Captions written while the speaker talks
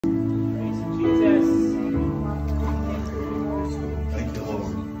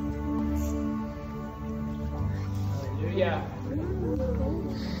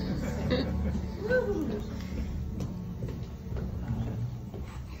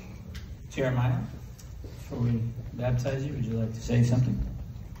Jeremiah, before we baptize you, would you like to say something?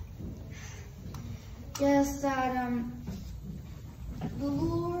 Yes, that the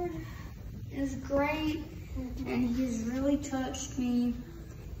Lord is great, and He's really touched me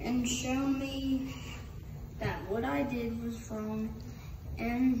and shown me that what I did was wrong,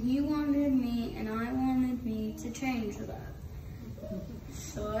 and He wanted me and I wanted me to change that.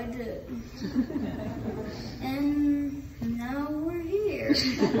 So I did. And now we're here.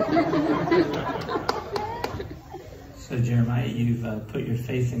 So Jeremiah, you've put your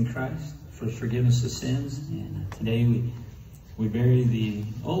faith in Christ for forgiveness of sins, and today we bury the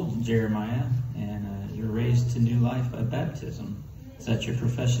old Jeremiah, and you're raised to new life by baptism. Is that your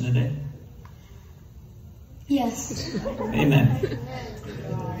profession today? Yes. Amen.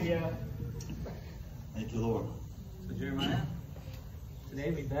 Thank you, Lord. So Jeremiah,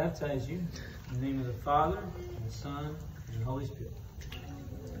 today we baptize you in the name of the Father, and the Son, and the Holy Spirit.